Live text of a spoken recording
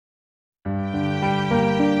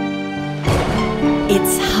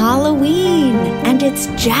It's Halloween and it's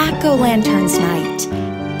Jack-o'-lanterns night.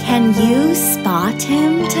 Can you spot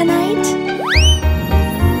him tonight?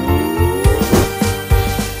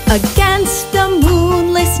 Against the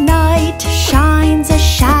moonless night shines a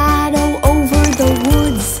shadow over the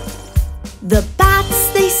woods. The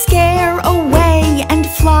bats they scare away and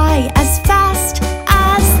fly as fast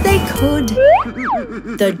as they could.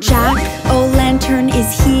 The Jack-o'-lantern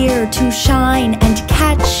is here to shine and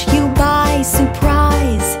catch you by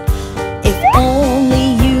surprise. If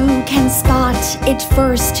only you can spot it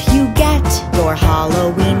first, you get your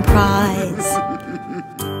Halloween prize.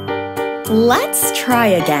 Let's try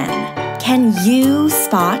again. Can you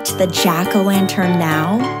spot the Jack-o'-lantern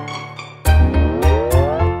now?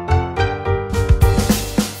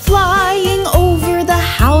 Flying over the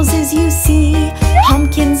houses you see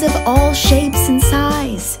pumpkins of all shapes and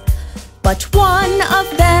size. But one of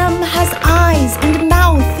them has eyes and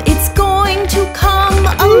mouth, it's going to come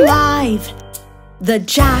alive. The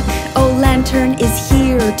Jack-o'-lantern is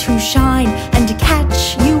here to shine and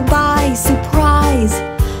catch you by surprise.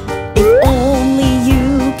 If only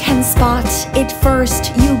you can spot it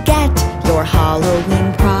first, you get your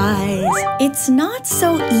Halloween prize. It's not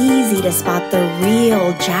so easy to spot the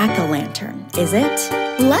real Jack-o'-lantern, is it?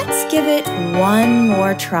 Let's give it one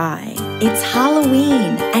more try. It's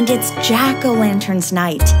Halloween and it's Jack-o'-lantern's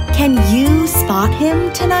night. Can you spot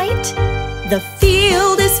him tonight? The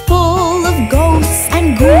field is full of ghosts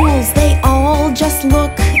and ghouls. They all just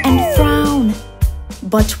look and frown.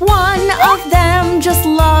 But one of them just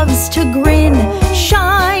loves to grin,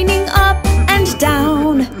 shining up and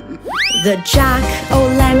down. The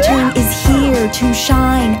Jack-o'-lantern is here to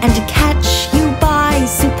shine and catch you by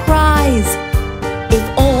surprise. If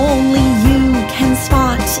only you can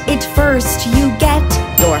spot it first, you get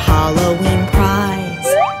your Halloween prize.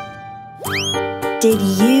 Did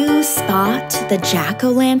you spot the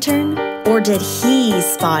Jack-o'-lantern, or did he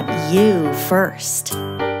spot you first?